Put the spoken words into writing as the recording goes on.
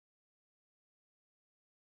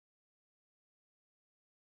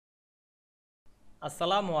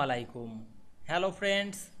Assalamu Walaikum. Hello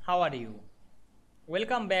friends, how are you?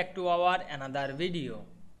 Welcome back to our another video.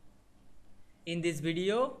 In this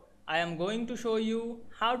video, I am going to show you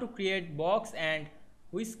how to create box and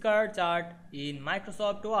whisker chart in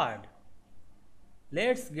Microsoft Word.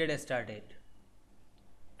 Let's get started.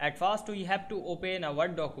 At first we have to open a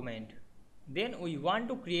Word document. Then we want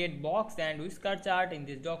to create box and whisker chart in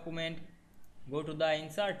this document. Go to the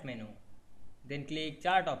insert menu. Then click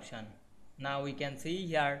chart option. Now we can see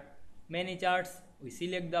here many charts. We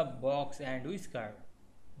select the box and whisker.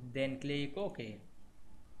 Then click OK.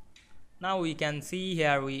 Now we can see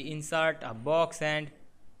here we insert a box and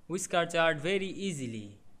whisker chart very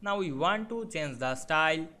easily. Now we want to change the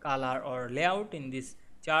style, color or layout in this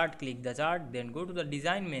chart. Click the chart, then go to the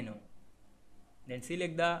design menu. Then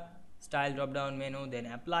select the style drop down menu, then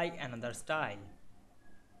apply another style.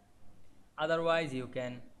 Otherwise you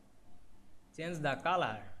can change the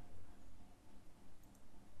color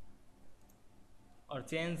or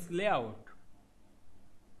change layout.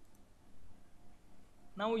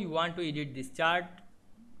 Now we want to edit this chart,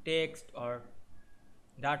 text or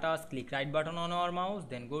data. Click right button on our mouse,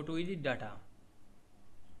 then go to edit data.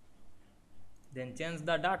 Then change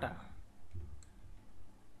the data.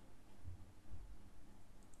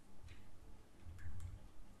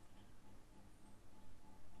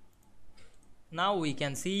 Now we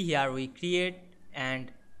can see here we create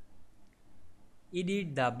and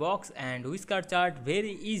edit the box and whisker chart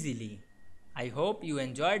very easily. I hope you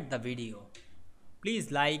enjoyed the video.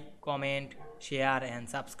 Please like, comment, share and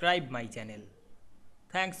subscribe my channel.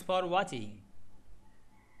 Thanks for watching.